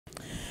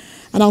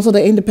And also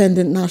the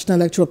Independent National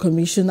Electoral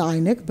Commission,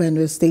 INEC,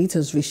 Benue State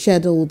has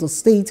rescheduled the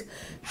State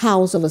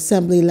House of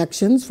Assembly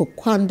elections for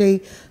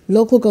Kwande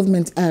local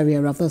government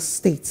area of the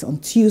state on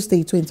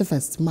Tuesday,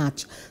 21st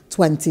March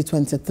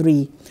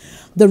 2023.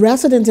 The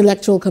resident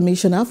electoral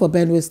commissioner for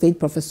Benue State,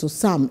 Professor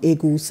Sam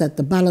Egu, said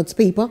the ballot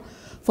paper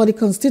for the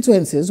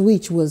constituencies,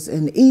 which was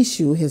an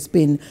issue, has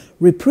been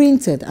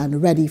reprinted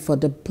and ready for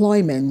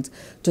deployment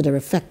to the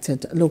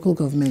affected local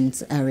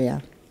government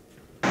area.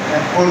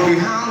 On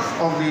behalf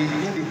of the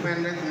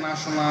Independent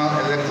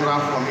National Electoral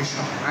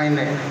Commission,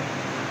 INEC,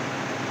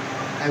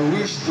 I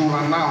wish to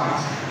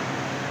announce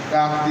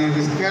that the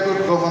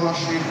rescheduled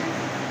governorship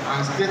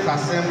and state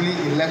assembly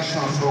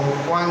elections for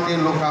Kwande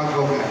local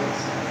government,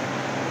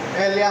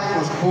 earlier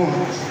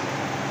postponed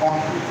on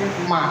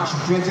 15th March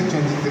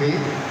 2023,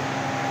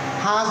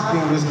 has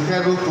been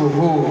rescheduled to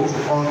hold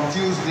on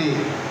Tuesday,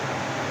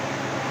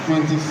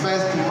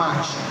 21st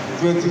March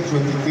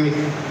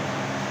 2023.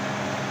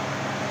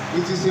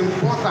 It is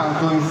important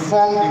to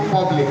inform the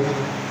public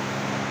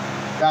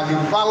that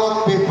the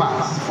ballot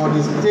papers for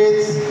the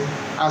state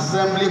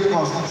assembly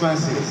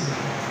constituencies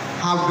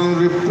have been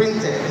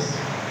reprinted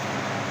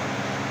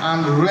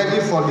and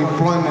ready for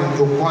deployment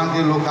to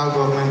Kwande local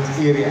government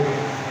area.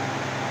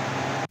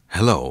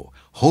 Hello,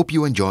 hope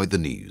you enjoyed the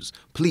news.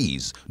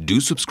 Please do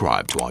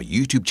subscribe to our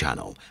YouTube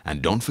channel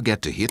and don't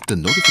forget to hit the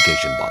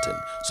notification button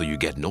so you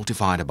get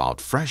notified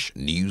about fresh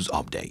news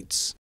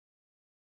updates.